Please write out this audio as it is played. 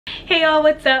Hey y'all,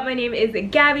 what's up? My name is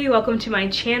Gabby. Welcome to my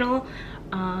channel.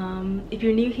 If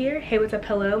you're new here, hey, what's up?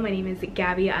 Hello, my name is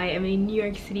Gabby. I am a New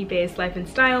York City based life and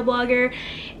style blogger,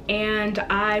 and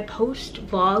I post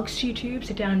vlogs to YouTube,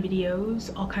 sit down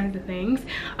videos, all kinds of things.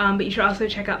 But you should also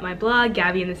check out my blog,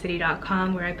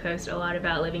 gabbyinthecity.com, where I post a lot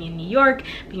about living in New York,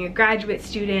 being a graduate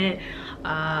student,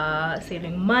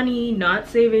 saving money, not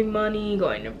saving money,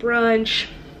 going to brunch,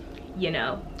 you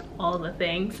know, all the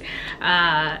things.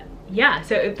 Yeah,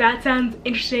 so if that sounds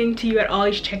interesting to you at all,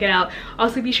 you should check it out.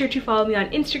 Also, be sure to follow me on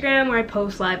Instagram, where I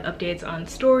post live updates on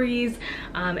stories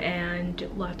and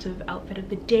lots of outfit of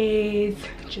the days,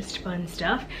 just fun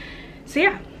stuff. So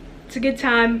yeah, it's a good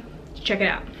time. Check it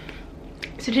out.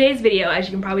 So today's video, as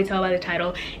you can probably tell by the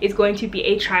title, is going to be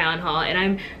a try-on haul, and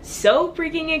I'm so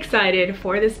freaking excited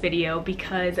for this video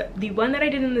because the one that I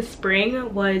did in the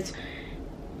spring was,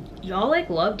 y'all like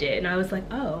loved it, and I was like,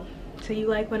 oh, so you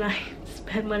like when I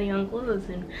spend money on clothes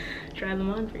and try them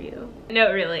on for you?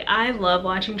 No, really, I love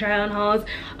watching try on hauls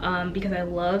because I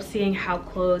love seeing how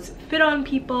clothes fit on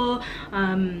people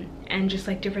and just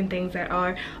like different things that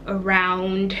are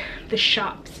around the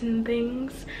shops and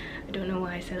things. I don't know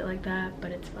why I said it like that, but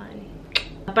it's fine.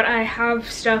 But I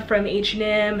have stuff from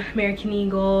H&M, American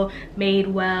Eagle,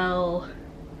 Madewell,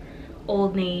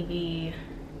 Old Navy.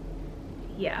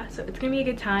 Yeah, so it's gonna be a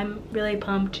good time. Really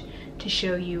pumped to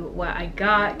show you what I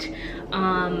got.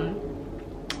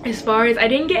 As far as, I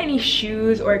didn't get any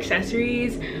shoes or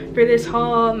accessories for this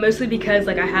haul, mostly because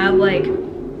like I have like,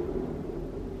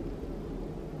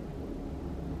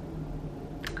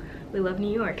 we love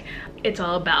New York. It's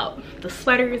all about the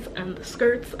sweaters and the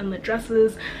skirts and the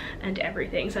dresses and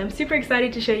everything. So I'm super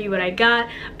excited to show you what I got.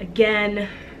 Again,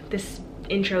 this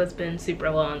intro has been super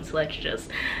long, so let's just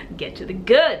get to the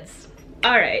goods.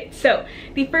 Alright, so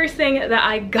the first thing that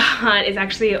I got is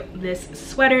actually this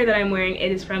sweater that I'm wearing.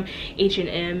 It is from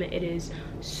H&M. It is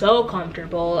so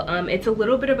comfortable. It's a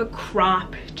little bit of a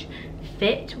cropped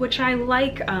fit, which I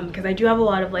like because I do have a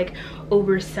lot of like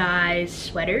oversized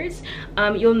sweaters.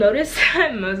 You'll notice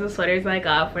that most of the sweaters I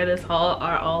got for this haul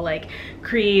are all like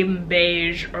cream,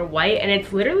 beige, or white, and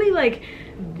it's literally like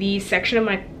the section of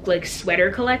my like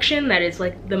sweater collection that is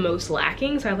like the most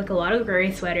lacking. So I have like a lot of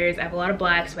gray sweaters, I have a lot of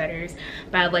black sweaters,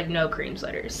 but I have like no cream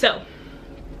sweaters. So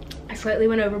I slightly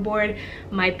went overboard,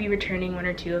 might be returning one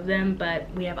or two of them, but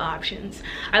we have options.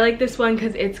 I like this one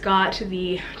because it's got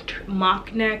the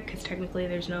mock neck, because technically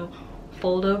there's no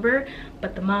fold over,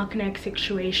 but the mock neck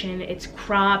situation, it's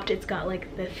cropped, it's got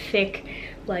like the thick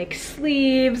like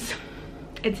sleeves.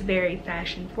 It's very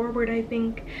fashion forward, I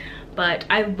think. But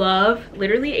I love,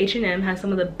 literally H&M has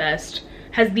some of the best,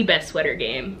 has the best sweater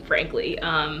game, frankly.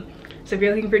 So if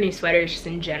you're looking for new sweaters just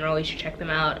in general, you should check them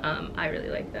out. I really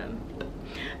like them.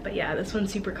 But yeah, this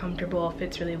one's super comfortable,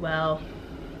 fits really well,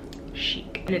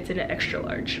 chic, and it's in an extra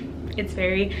large. It's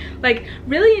very, like,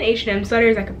 really in H&M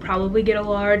sweaters, I could probably get a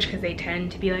large because they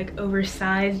tend to be like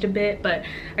oversized a bit, but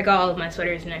I got all of my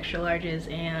sweaters in extra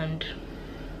larges and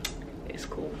it's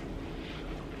cool.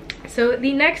 So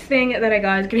the next thing that I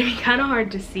got is gonna be kind of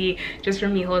hard to see just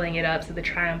from me holding it up, so the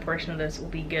try on portion of this will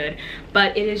be good.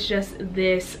 But it is just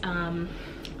this,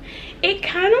 it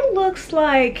kind of looks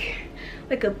like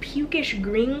a pukish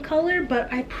green color,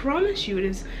 but I promise you it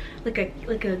is like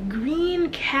a green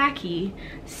khaki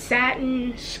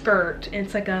satin skirt. And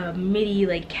it's like a midi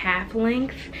like calf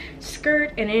length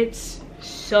skirt, and it's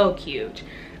so cute.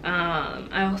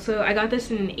 I got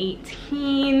this in an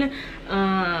 18.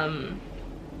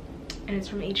 And it's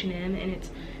from H&M, and it's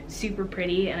super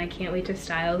pretty, and I can't wait to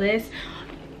style this.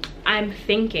 I'm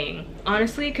thinking,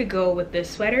 honestly, it could go with this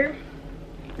sweater,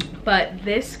 but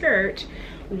this skirt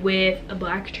with a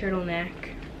black turtleneck,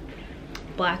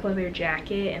 black leather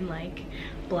jacket, and like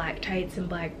black tights and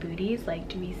black booties, like,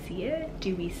 do we see it?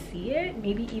 Do we see it?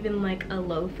 Maybe even like a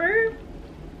loafer?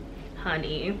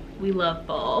 Honey, we love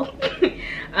fall.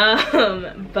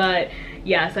 But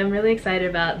yeah, so I'm really excited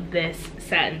about this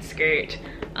satin skirt.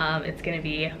 It's gonna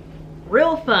be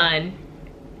real fun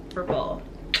for fall.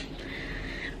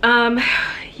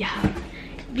 Yeah,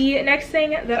 the next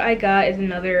thing that I got is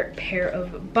another pair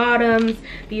of bottoms.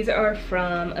 These are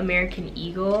from American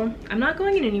Eagle. I'm not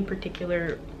going in any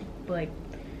particular like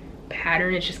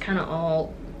pattern, it's just kind of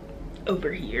all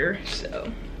over here,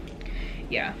 so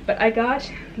yeah. But I got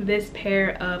this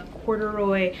pair of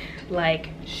corduroy like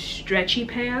stretchy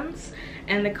pants,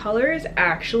 and the color is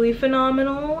actually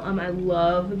phenomenal. I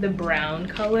love the brown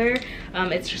color.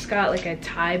 It's just got like a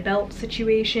tie belt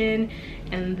situation,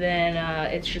 and then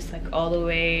it's just like all the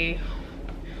way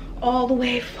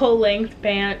full length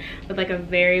pant with like a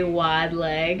very wide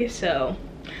leg. So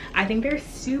I think they're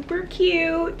super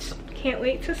cute. Can't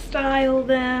wait to style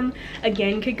them.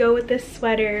 Again, could go with this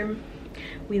sweater.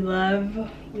 We love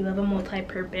a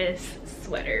multi-purpose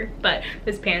sweater, but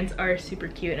these pants are super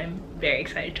cute and I'm very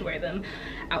excited to wear them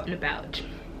out and about.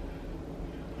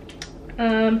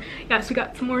 Yeah, so we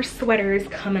got some more sweaters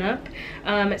coming up.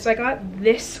 So I got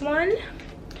this one.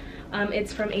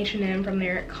 It's from H&M, from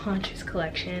their Conscious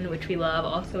collection, which we love,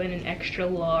 also in an extra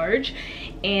large.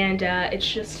 And it's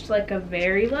just like a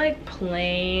very like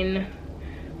plain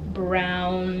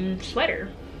brown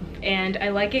sweater. And I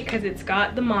like it because it's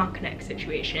got the mock neck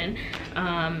situation,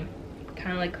 kind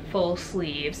of like full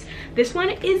sleeves. This one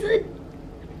is a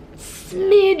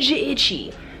smidge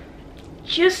itchy,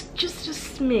 just a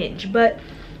smidge, but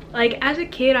like as a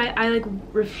kid I like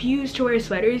refused to wear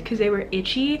sweaters because they were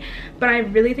itchy, but I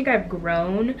really think I've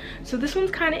grown, so this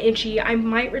one's kind of itchy. I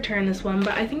might return this one,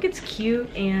 but I think it's cute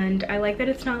and I like that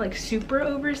it's not like super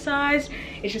oversized.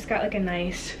 It's just got like a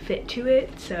nice fit to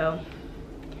it, so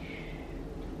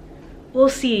we'll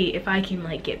see if I can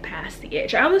like get past the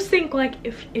itch. I almost think like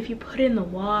if you put it in the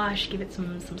wash, give it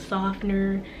some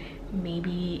softener,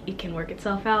 maybe it can work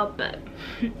itself out, but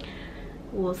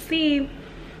we'll see.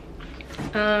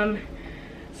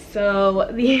 So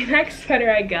the next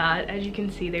sweater I got, as you can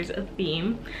see, there's a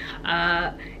theme,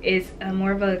 is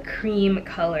more of a cream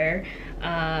color,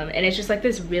 and it's just like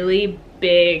this really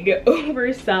big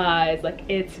oversized, like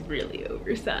it's really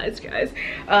oversized, guys,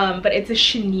 but it's a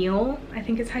chenille, I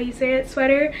think is how you say it,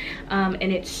 sweater,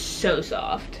 and it's so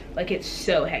soft, like it's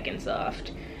so heckin'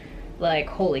 soft, like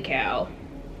holy cow.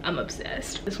 I'm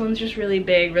obsessed. This one's just really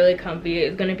big, really comfy.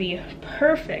 It's gonna be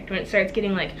perfect when it starts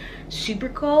getting like super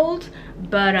cold,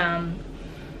 but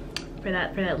for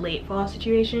that late fall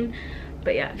situation.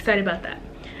 But yeah, excited about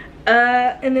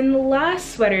that. And then the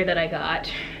last sweater that I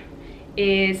got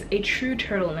is a true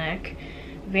turtleneck,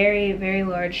 very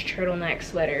large turtleneck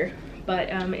sweater, but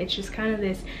it's just kind of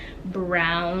this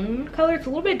brown color. It's a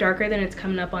little bit darker than it's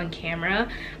coming up on camera,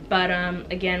 but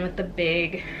again with the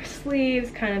big sleeves,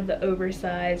 kind of the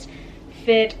oversized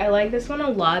fit. I like this one a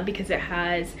lot because it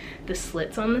has the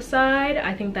slits on the side.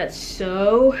 I think that's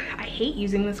so, I hate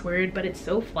using this word, but it's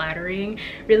so flattering.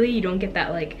 Really, you don't get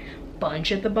that like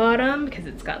bunch at the bottom because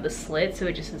it's got the slit, so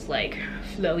it just is like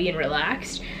flowy and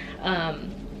relaxed.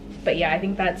 But yeah, I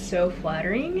think that's so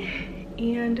flattering,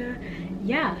 and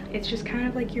yeah, it's just kind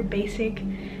of like your basic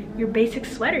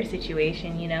sweater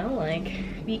situation, you know,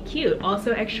 like be cute.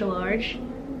 Also extra large,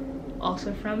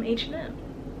 also from H&M.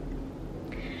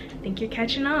 I think you're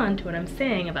catching on to what I'm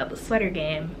saying about the sweater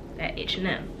game at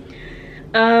H&M.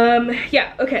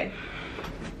 Yeah, okay.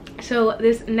 So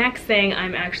this next thing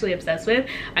I'm actually obsessed with.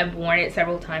 I've worn it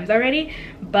several times already,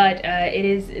 but it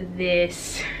is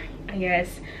this, I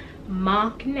guess,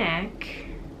 mock neck,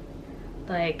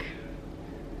 like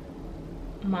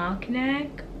mock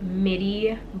neck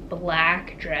midi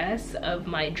black dress of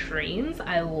my dreams.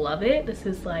 I love it. This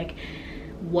is like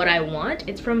what I want.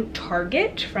 It's from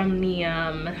Target, from the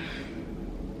A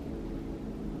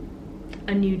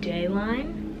New Day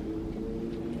line,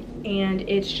 and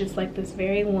it's just like this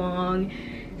very long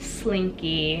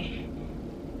slinky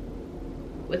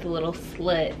with little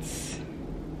slits,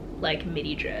 like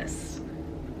midi dress,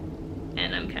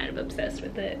 and I'm kind of obsessed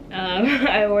with it.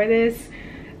 I've worn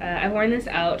this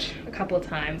out a couple of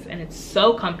times and it's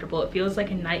so comfortable. It feels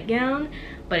like a nightgown,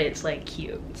 but it's like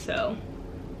cute, so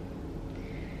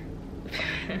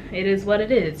it is what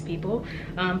it is, people.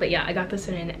 But yeah, I got this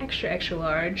in an extra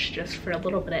large just for a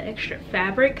little bit of extra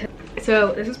fabric.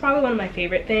 So this is probably one of my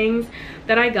favorite things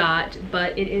that I got,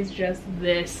 but it is just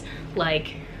this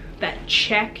like that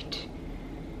checked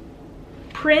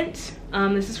print.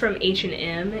 This is from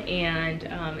H&M, and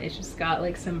it's just got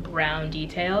like some brown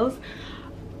details.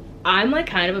 I'm like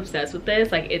kind of obsessed with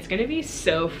this. Like it's gonna be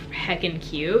so heckin'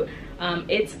 cute.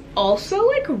 It's also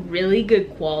like really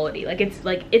good quality. Like it's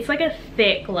like a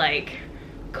thick like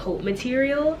coat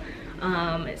material.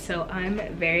 So I'm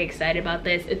very excited about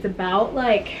this. It's about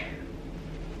like,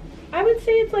 I would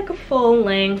say it's like a full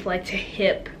length, like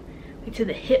to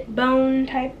the hip bone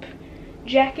type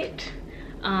jacket.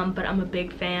 But I'm a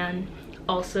big fan.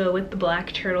 Also with the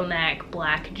black turtleneck,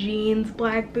 black jeans,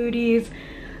 black booties,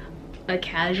 a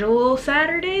casual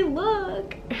Saturday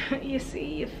look. You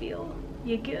see, you feel,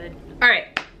 you good. All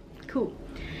right, cool.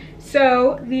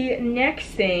 So the next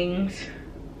things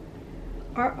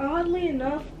are oddly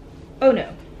enough, oh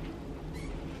no.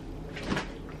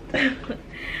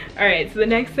 All right, so the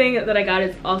next thing that I got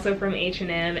is also from H&M,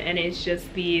 and it's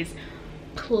just these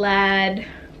plaid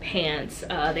pants.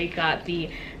 They got the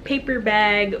paper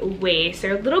bag waist.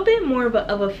 They're a little bit more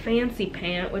of a fancy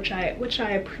pant, which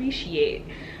I appreciate.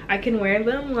 I can wear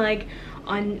them like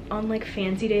on like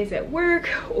fancy days at work,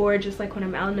 or just like when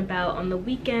I'm out and about on the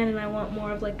weekend and I want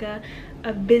more of like a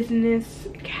business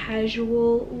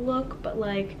casual look, but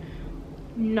like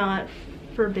not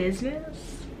for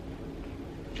business.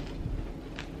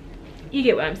 You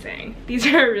get what I'm saying. These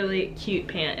are a really cute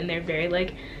pant, and they're very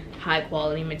like high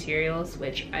quality materials,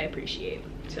 which I appreciate.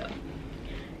 So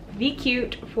be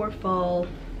cute for fall.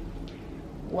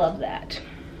 Love that.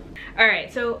 All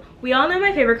right, so we all know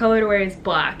my favorite color to wear is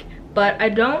black, but I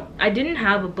didn't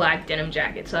have a black denim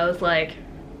jacket, so I was like,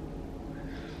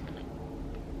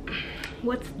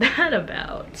 what's that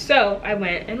about? So I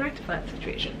went and rectified the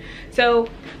situation. So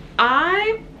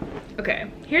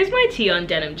okay, here's my tea on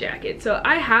denim jacket. So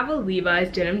I have a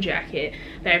Levi's denim jacket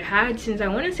that I've had since I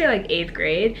want to say like 8th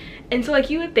grade. And so like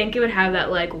you would think it would have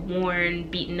that like worn,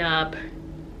 beaten up,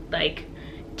 like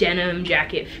denim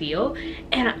jacket feel.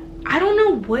 And I don't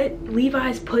know what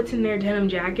Levi's puts in their denim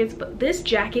jackets, but this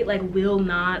jacket like will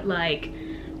not like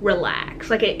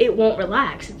relax. Like it won't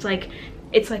relax. It's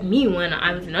like me when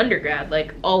I was an undergrad,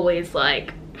 like always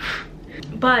like,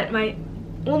 but my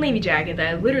Old Navy jacket that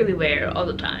I literally wear all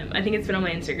the time, I think it's been on my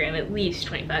Instagram at least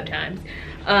 25 times,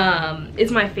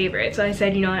 is my favorite. So I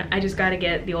said, you know what, I just gotta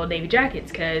get the Old Navy jackets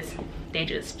because they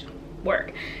just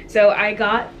work. So I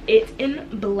got it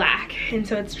in black, and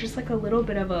so it's just like a little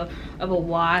bit of a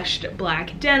washed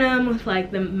black denim with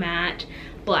like the matte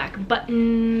black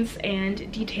buttons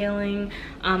and detailing.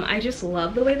 I just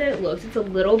love the way that it looks. It's a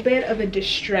little bit of a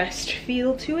distressed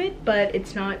feel to it, but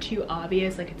it's not too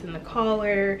obvious. Like it's in the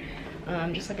collar,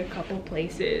 just like a couple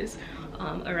places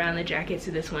around the jacket.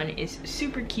 So this one is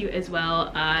super cute as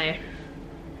well. I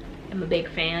am a big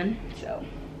fan, so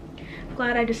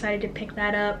glad I decided to pick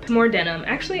that up. More denim.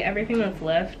 Actually everything that's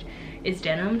left is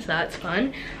denim, so that's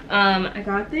fun. I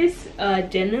got this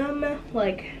denim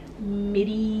like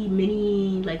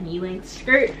mini like knee-length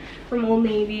skirt from Old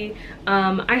Navy.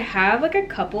 I have like a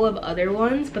couple of other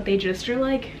ones, but they just are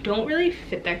like don't really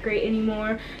fit that great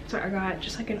anymore, so I got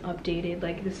just like an updated,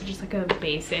 like this is just like a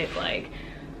basic like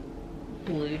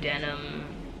blue denim.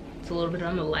 It's a little bit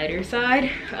on the lighter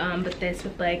side, but this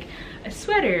with like a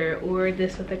sweater, or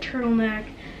this with a turtleneck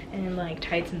and like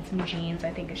tights and some jeans.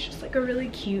 I think it's just like a really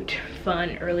cute,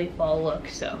 fun early fall look,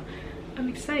 so I'm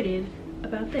excited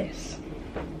about this.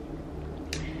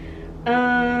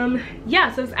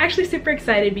 Yeah, so I was actually super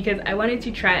excited because I wanted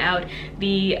to try out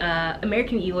the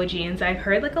American Eagle jeans. I've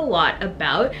heard like a lot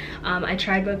about. I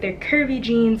tried both their curvy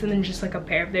jeans and then just like a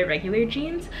pair of their regular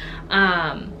jeans.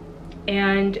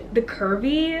 And the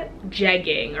curvy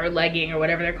jegging or legging or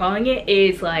whatever they're calling it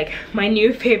is like my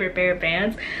new favorite pair of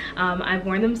pants. I've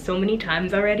worn them so many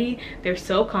times already. They're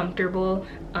so comfortable.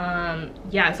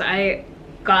 Yeah, so I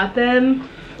got them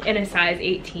in a size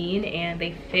 18 and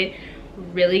they fit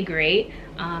really great.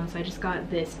 So I just got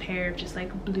this pair of just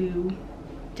like blue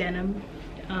denim.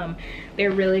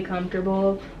 They're really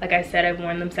comfortable. Like I said, I've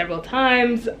worn them several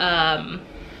times.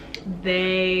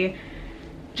 They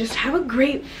just have a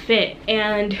great fit.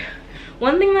 And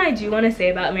one thing that I do want to say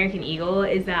about American Eagle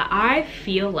is that I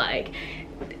feel like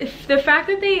the fact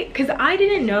that because I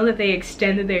didn't know that they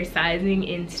extended their sizing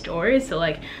in stores. So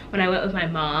like when I went with my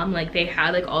mom, like they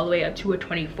had like all the way up to a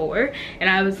 24, and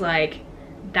I was like,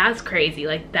 that's crazy.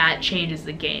 Like that changes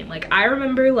the game. Like I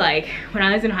remember like when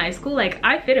I was in high school, like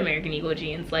I fit American Eagle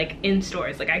jeans like in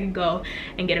stores. Like I could go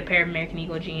and get a pair of American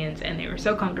Eagle jeans and they were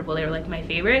so comfortable. They were like my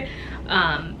favorite.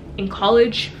 In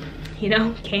college, you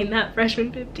know, came that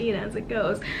freshman 15 as it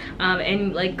goes,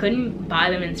 and like couldn't buy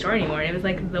them in store anymore, and it was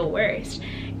like the worst.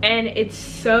 And it's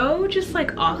so just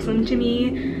like awesome to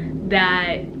me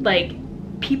that like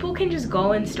people can just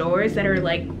go in stores that are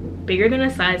like bigger than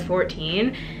a size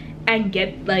 14 and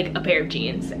get like a pair of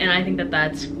jeans, and I think that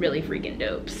that's really freaking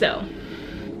dope. So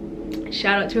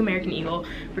shout out to American Eagle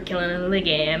for killing it in the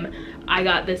game. I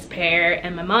got this pair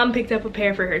and my mom picked up a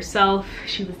pair for herself.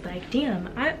 She was like, damn,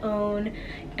 I own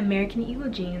American Eagle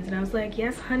jeans, and I was like,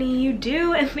 yes honey, you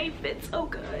do, and they fit so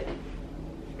good.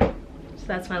 So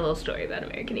that's my little story about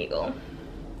American Eagle.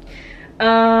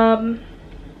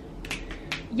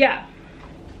 Yeah,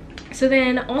 so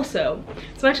then also,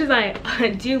 as much as I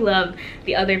do love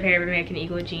the other pair of American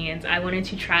Eagle jeans, I wanted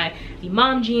to try the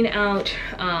mom jean out.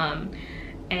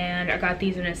 And I got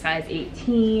these in a size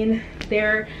 18.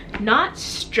 They're not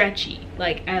stretchy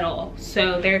like at all,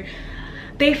 so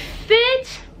they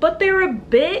fit, but they're a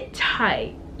bit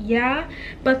tight. yeah,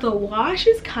 but the wash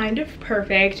is kind of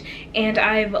perfect, and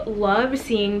I've loved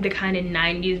seeing the kind of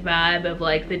 90s vibe of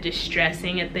like the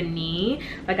distressing at the knee.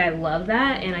 Like I love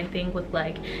that, and I think with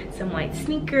like some white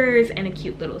sneakers and a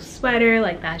cute little sweater,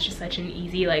 like that's just such an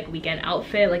easy like weekend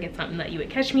outfit. Like it's something that you would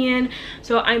catch me in.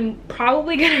 So I'm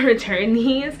probably gonna return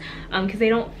these because they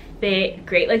don't fit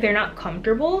great, like they're not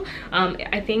comfortable.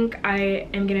 I think I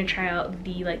am gonna try out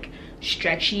the like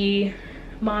stretchy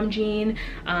mom jean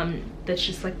that's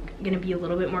just like gonna be a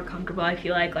little bit more comfortable, I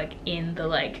feel like in the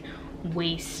like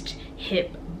waist,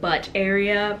 hip, butt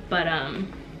area. But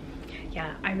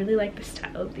yeah, I really like the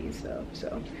style of these though,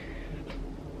 so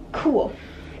cool.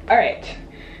 All right,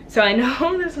 so I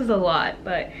know this is a lot,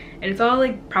 and it's all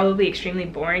like probably extremely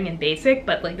boring and basic,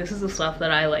 but like this is the stuff that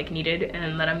I like needed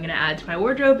and that I'm gonna add to my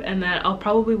wardrobe and that I'll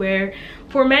probably wear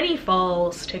for many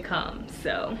falls to come.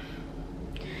 So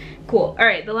cool. All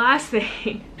right, the last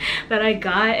thing that I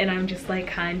got, and I'm just like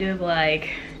kind of like,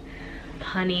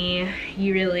 honey,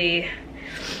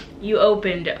 you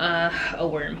opened a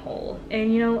wormhole,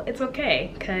 and you know it's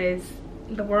okay because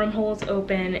the wormhole's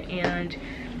open and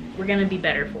we're gonna be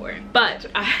better for it. But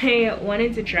I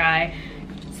wanted to try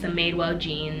some Madewell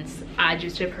jeans. I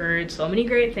just have heard so many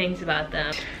great things about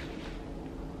them.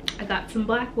 I got some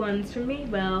black ones from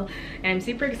Madewell and I'm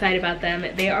super excited about them.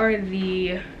 They are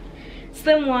the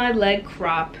slim wide leg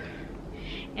crop,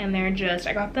 and they're just,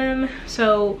 I got them,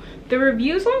 so the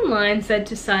reviews online said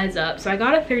to size up, so I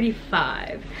got a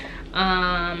 35,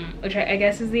 which I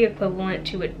guess is the equivalent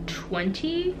to a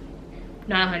 20,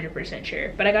 not 100%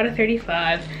 sure, but I got a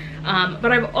 35.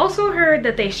 But I've also heard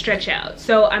that they stretch out,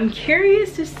 so I'm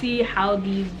curious to see how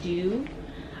these do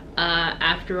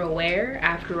after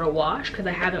a wash, because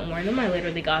I haven't worn them. I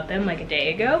literally got them like a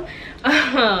day ago.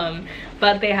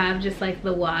 But they have just like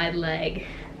the wide leg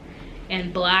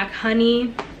and black,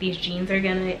 honey. These jeans are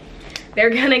they're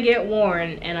gonna get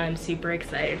worn, and I'm super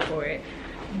excited for it.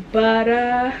 But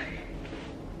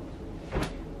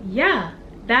yeah,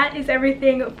 that is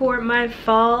everything for my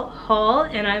fall haul,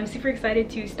 and I'm super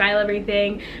excited to style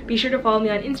everything. Be sure to follow me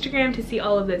on Instagram to see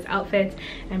all of those outfits.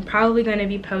 I'm probably going to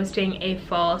be posting a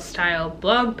fall style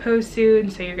blog post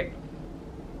soon, so you're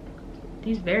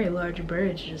these very large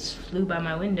birds just flew by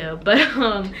my window.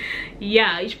 But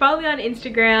yeah, you should follow me on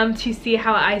Instagram to see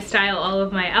how I style all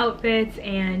of my outfits,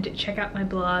 and check out my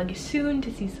blog soon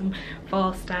to see some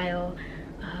fall style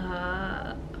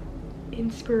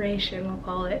inspiration, we'll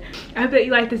call it. I hope that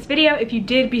you liked this video. If you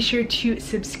did, be sure to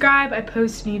subscribe. I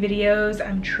post new videos.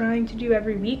 I'm trying to do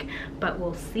every week, but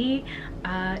we'll see.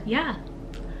 Yeah,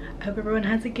 I hope everyone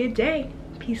has a good day.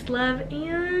 Peace, love,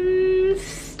 and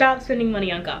stop spending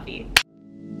money on coffee.